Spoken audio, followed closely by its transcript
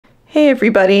Hey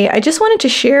everybody, I just wanted to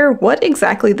share what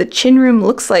exactly the chin room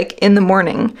looks like in the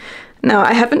morning. Now,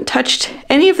 I haven't touched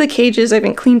any of the cages, I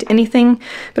haven't cleaned anything,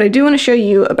 but I do want to show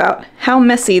you about how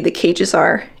messy the cages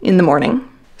are in the morning.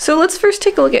 So let's first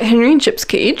take a look at Henry and Chip's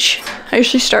cage. I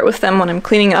usually start with them when I'm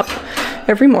cleaning up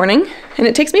every morning, and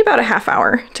it takes me about a half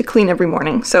hour to clean every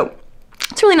morning, so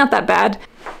it's really not that bad.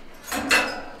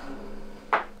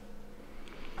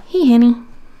 Hey Henny.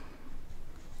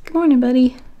 Good morning,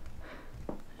 buddy.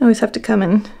 I always have to come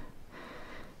and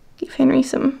give Henry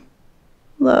some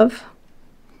love.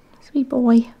 Sweet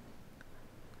boy.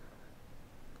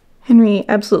 Henry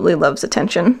absolutely loves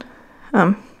attention.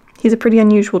 He's a pretty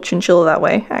unusual chinchilla that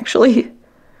way, actually.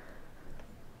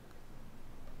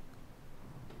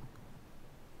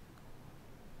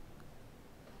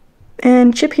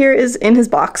 And Chip here is in his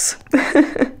box.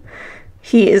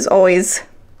 He is always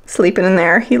sleeping in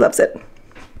there. He loves it.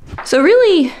 So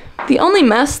really, the only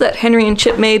mess that Henry and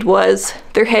Chip made was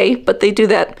their hay, but they do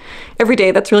that every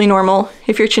day. That's really normal.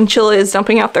 If your chinchilla is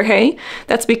dumping out their hay,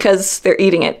 that's because they're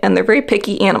eating it, and they're very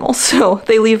picky animals, so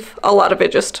they leave a lot of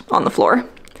it just on the floor.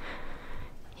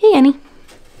 Hey, Annie.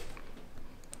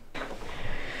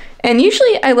 And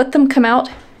usually I let them come out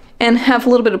and have a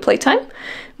little bit of playtime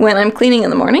when I'm cleaning in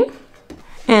the morning.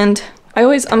 And I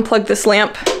always unplug this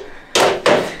lamp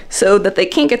so that they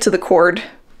can't get to the cord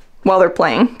while they're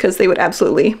playing, because they would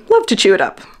absolutely love to chew it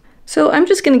up. So I'm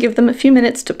just going to give them a few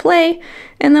minutes to play,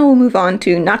 and then we'll move on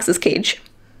to Knox's cage.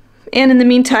 And in the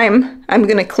meantime, I'm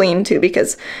going to clean too,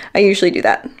 because I usually do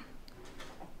that.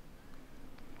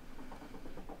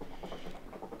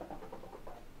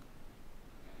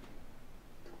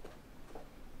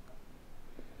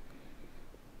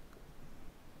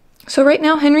 So right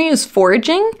now Henry is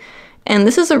foraging, and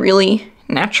this is a really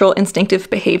natural instinctive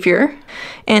behavior,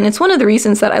 and it's one of the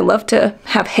reasons that I love to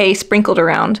have hay sprinkled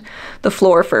around the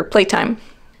floor for playtime.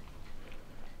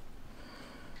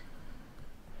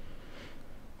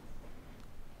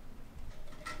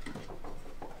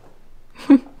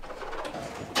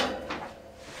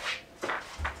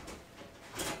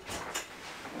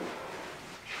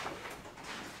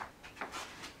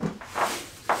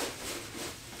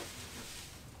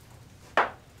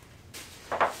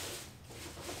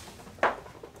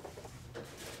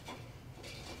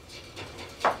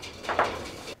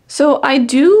 So I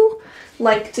do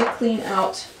like to clean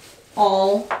out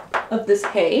all of this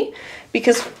hay,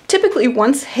 because typically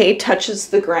once hay touches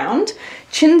the ground,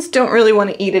 chins don't really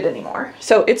want to eat it anymore.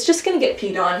 So it's just going to get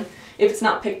peed on if it's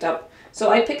not picked up.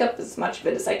 So I pick up as much of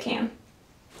it as I can.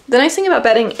 The nice thing about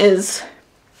bedding is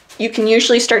you can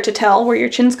usually start to tell where your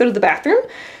chins go to the bathroom.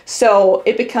 So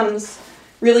it becomes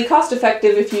really cost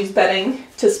effective if you use bedding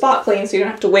to spot clean, so you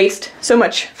don't have to waste so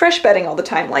much fresh bedding all the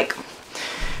time. Like,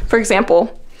 for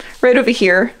example, right over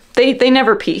here, they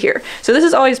never pee here. So this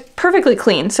is always perfectly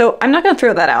clean. So I'm not gonna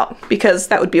throw that out because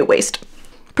that would be a waste.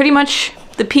 Pretty much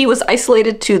the pee was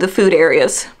isolated to the food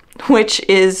areas, which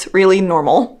is really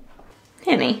normal.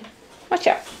 Henny, watch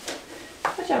out.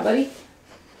 Watch out, buddy.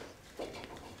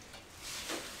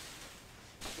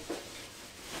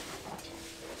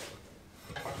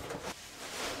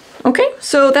 Okay,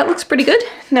 so that looks pretty good.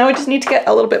 Now we just need to get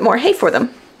a little bit more hay for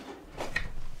them.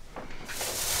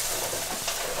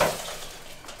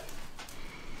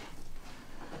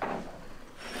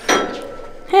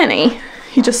 Henny,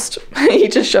 he just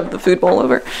shoved the food bowl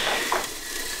over. There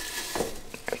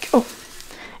we go.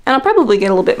 And I'll probably get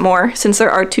a little bit more since there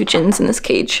are 2 chins in this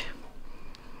cage.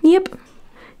 Yep.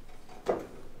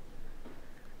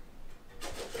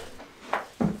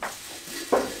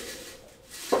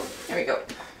 There we go.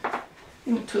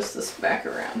 I'm gonna twist this back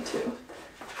around too.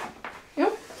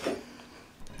 Yep.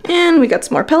 And we got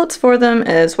some more pellets for them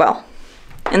as well.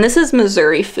 And this is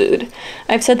Missouri food.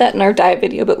 I've said that in our diet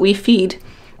video, but we feed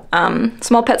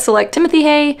Small Pet Select Timothy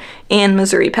hay and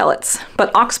Missouri pellets.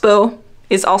 But Oxbow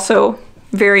is also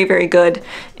very, very good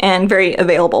and very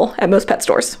available at most pet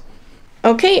stores.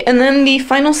 Okay, and then the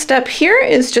final step here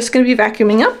is just going to be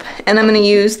vacuuming up, and I'm going to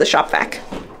use the shop vac.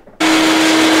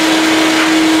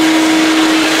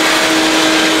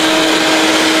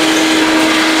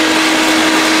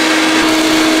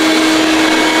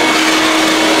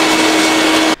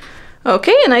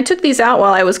 Okay, and I took these out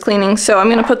while I was cleaning, so I'm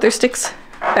going to put their sticks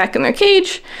back in their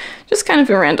cage, just kind of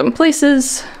in random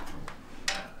places.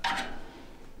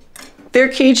 Their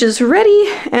cage is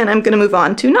ready, and I'm going to move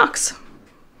on to Knox.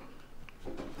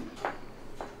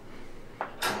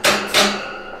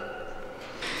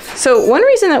 So one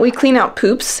reason that we clean out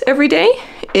poops every day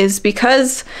is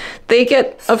because they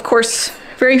get, of course,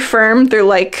 very firm. They're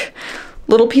like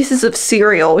little pieces of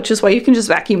cereal, which is why you can just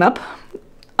vacuum up.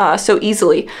 so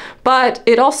easily, but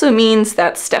it also means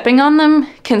that stepping on them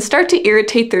can start to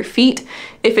irritate their feet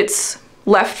if it's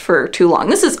left for too long.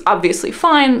 This is obviously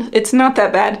fine, it's not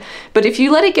that bad, but if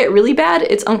you let it get really bad,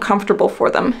 it's uncomfortable for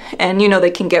them. And you know,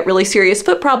 they can get really serious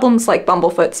foot problems like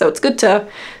bumblefoot, so it's good to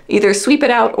either sweep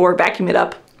it out or vacuum it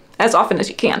up as often as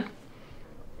you can.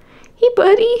 Hey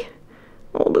buddy!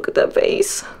 Oh, look at that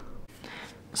face.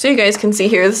 So you guys can see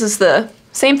here, this is the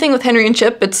same thing with Henry and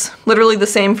Chip. It's literally the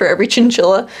same for every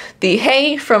chinchilla. The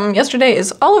hay from yesterday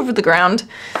is all over the ground.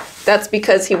 That's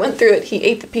because he went through it, he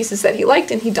ate the pieces that he liked,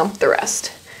 and he dumped the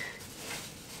rest.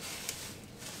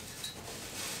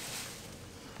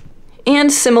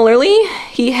 And similarly,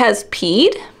 he has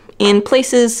peed in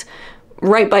places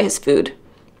right by his food.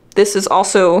 This is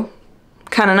also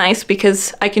kind of nice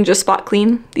because I can just spot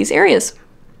clean these areas.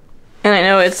 And I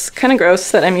know it's kind of gross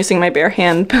that I'm using my bare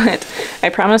hand, but I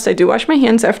promise I do wash my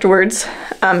hands afterwards.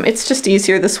 It's just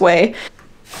easier this way.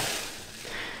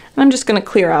 I'm just gonna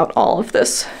clear out all of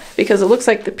this because it looks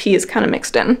like the pee is kind of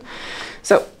mixed in.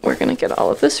 So we're gonna get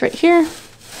all of this right here.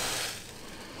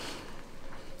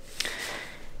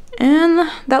 And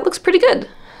that looks pretty good.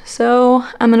 So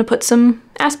I'm gonna put some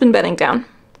aspen bedding down.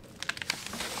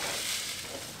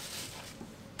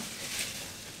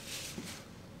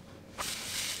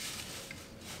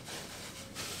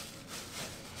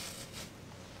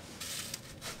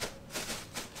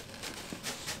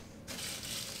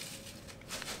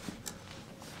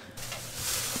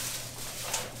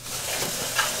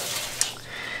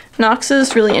 Knox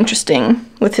is really interesting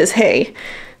with his hay.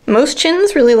 Most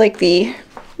chins really like the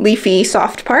leafy,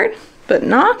 soft part, but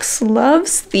Knox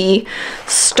loves the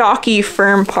stocky,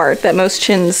 firm part that most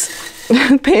chins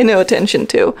pay no attention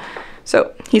to.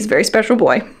 So he's a very special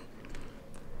boy.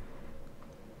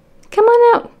 Come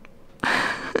on out.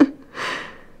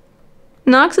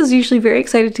 Knox is usually very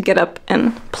excited to get up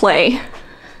and play.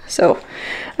 So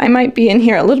I might be in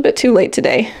here a little bit too late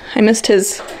today. I missed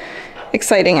his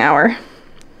exciting hour.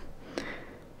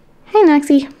 Hey,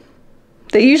 Noxie.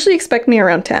 They usually expect me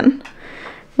around 10.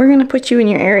 We're gonna put you in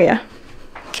your area.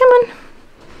 Come on.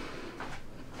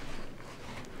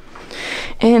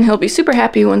 And he'll be super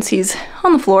happy once he's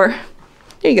on the floor.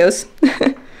 There he goes.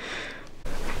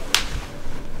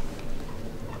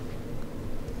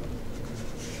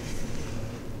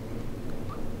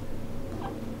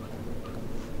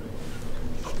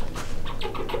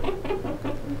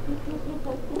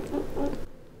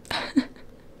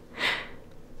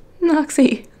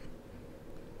 Noxie,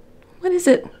 what is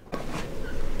it?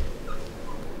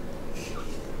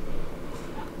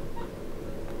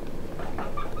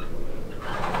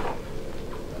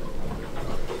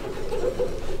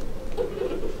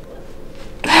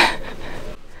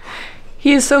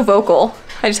 He is so vocal.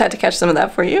 I just had to catch some of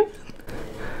that for you.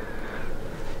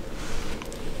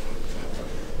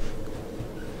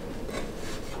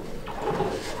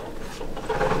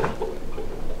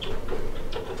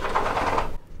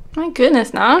 My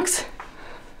goodness, Knox.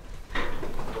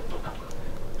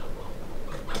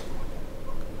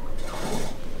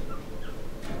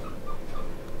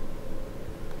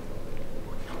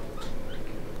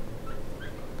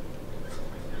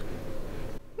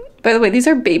 By the way, these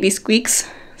are baby squeaks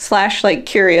slash like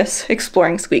curious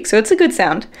exploring squeaks, so it's a good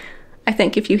sound, I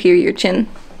think, if you hear your chin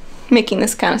making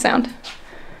this kind of sound.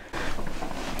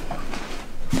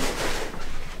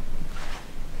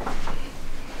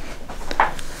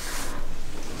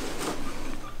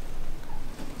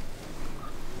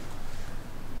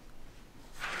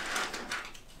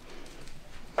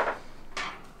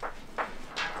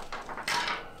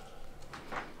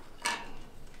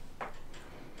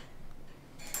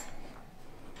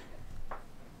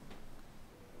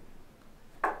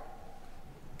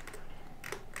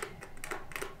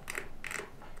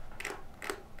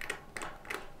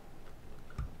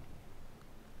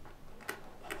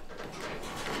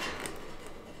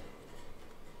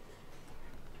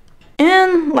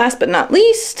 And last but not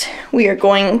least, we are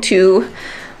going to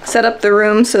set up the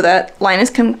room so that Linus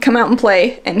can come out and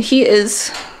play, and he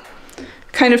is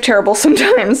kind of terrible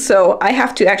sometimes, so I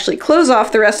have to actually close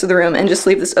off the rest of the room and just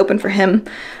leave this open for him.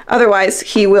 Otherwise,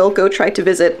 he will go try to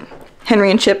visit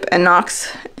Henry and Chip and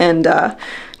Knox, and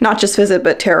not just visit,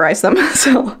 but terrorize them,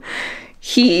 so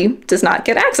he does not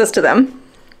get access to them.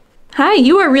 Hi,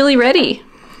 you are really ready.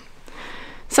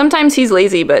 Sometimes he's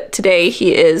lazy, but today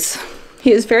he is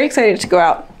very excited to go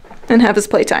out and have his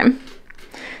playtime.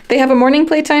 They have a morning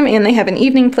playtime and they have an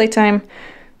evening playtime.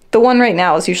 The one right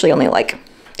now is usually only like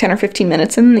 10 or 15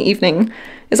 minutes, and the evening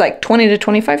is like 20 to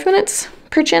 25 minutes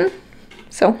per chin.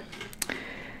 So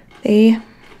they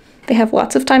They have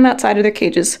lots of time outside of their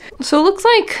cages. So it looks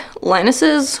like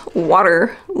Linus's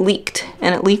water leaked,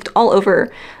 and it leaked all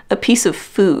over a piece of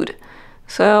food.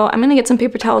 So I'm gonna get some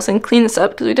paper towels and clean this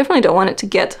up because we definitely don't want it to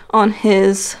get on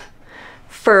his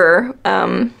fur.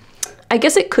 I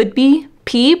guess it could be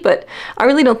pee, but I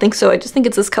really don't think so. I just think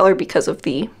it's this color because of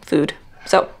the food.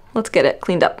 So let's get it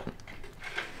cleaned up.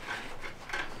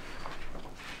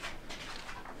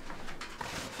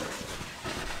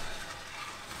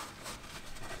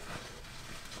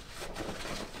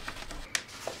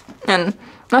 And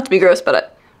not to be gross,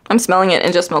 but I'm smelling it and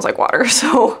it just smells like water.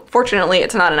 So fortunately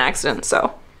it's not an accident,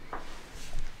 so.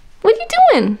 What are you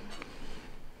doing?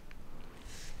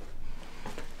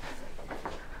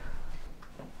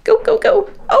 Go, go, go.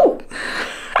 Oh!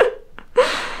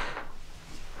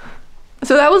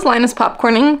 So that was Linus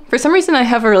popcorning. For some reason I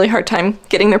have a really hard time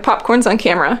getting their popcorns on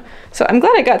camera. So I'm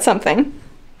glad I got something.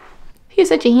 He's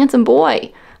such a handsome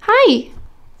boy. Hi!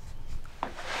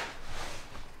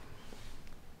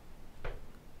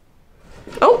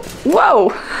 Oh,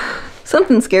 whoa!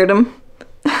 Something scared him.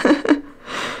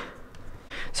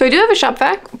 So I do have a shop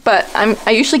vac, but I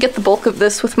usually get the bulk of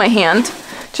this with my hand,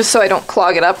 just so I don't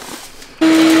clog it up.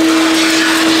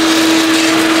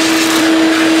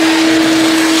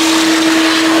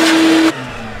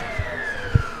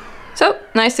 So,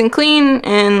 nice and clean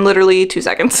in literally 2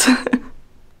 seconds. What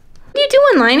are you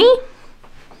doing, Liney?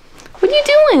 What are you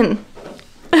doing?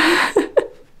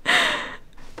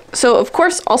 So, of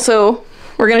course, also,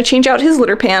 we're gonna change out his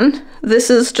litter pan.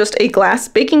 This is just a glass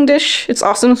baking dish. It's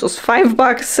awesome. So it's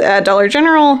 $5 at Dollar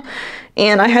General.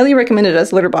 And I highly recommend it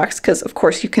as litter box because, of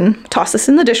course, you can toss this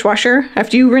in the dishwasher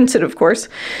after you rinse it, of course.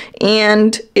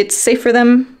 And it's safe for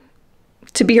them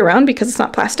to be around because it's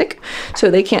not plastic, so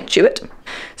they can't chew it.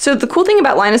 So the cool thing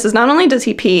about Linus is not only does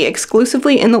he pee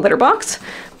exclusively in the litter box,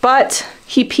 but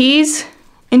he pees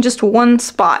in just one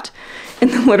spot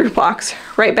in the litter box,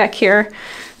 right back here.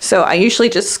 So I usually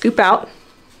just scoop out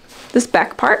this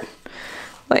back part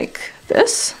like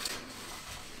this,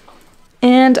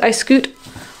 and I scoot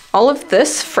all of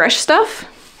this fresh stuff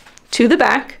to the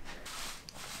back,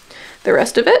 the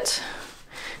rest of it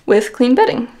with clean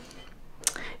bedding.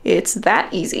 It's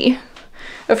that easy.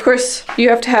 Of course, you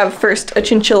have to have first a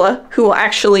chinchilla who will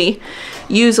actually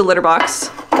use a litter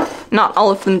box. Not all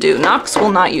of them do. Knox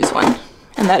will not use one,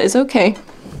 and that is okay.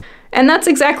 And that's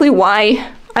exactly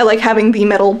why I like having the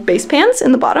metal base pans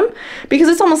in the bottom, because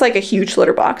it's almost like a huge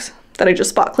litter box that I just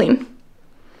spot clean.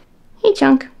 Hey,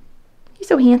 Chunk. You're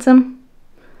so handsome.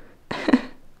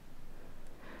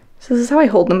 So this is how I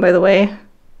hold them, by the way.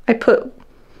 I put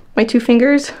my 2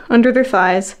 fingers under their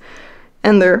thighs,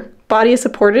 and their body is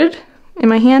supported in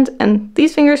my hand, and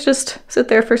these fingers just sit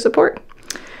there for support.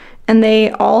 And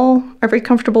they all are very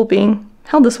comfortable being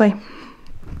held this way.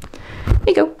 There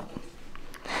you go.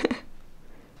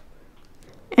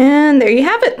 And there you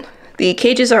have it. The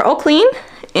cages are all clean,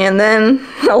 and then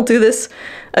I'll do this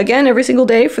again every single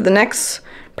day for the next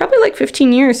probably like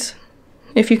 15 years.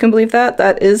 If you can believe that,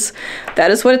 that is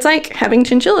what it's like having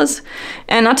chinchillas.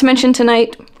 And not to mention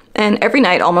tonight, and every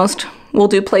night almost, we'll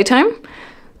do playtime.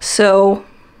 So,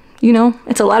 you know,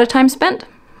 it's a lot of time spent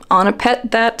on a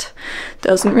pet that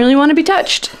doesn't really want to be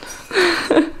touched.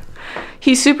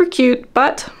 He's super cute,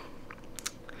 but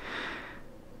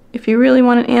if you really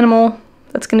want an animal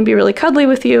that's going to be really cuddly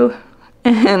with you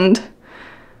and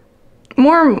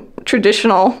more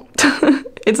traditional,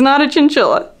 it's not a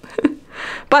chinchilla.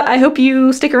 But I hope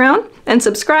you stick around and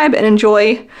subscribe and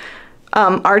enjoy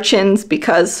our chins,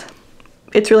 because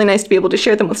it's really nice to be able to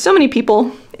share them with so many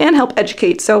people and help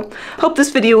educate. So hope this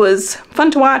video was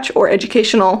fun to watch or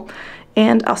educational,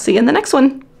 and I'll see you in the next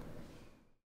one.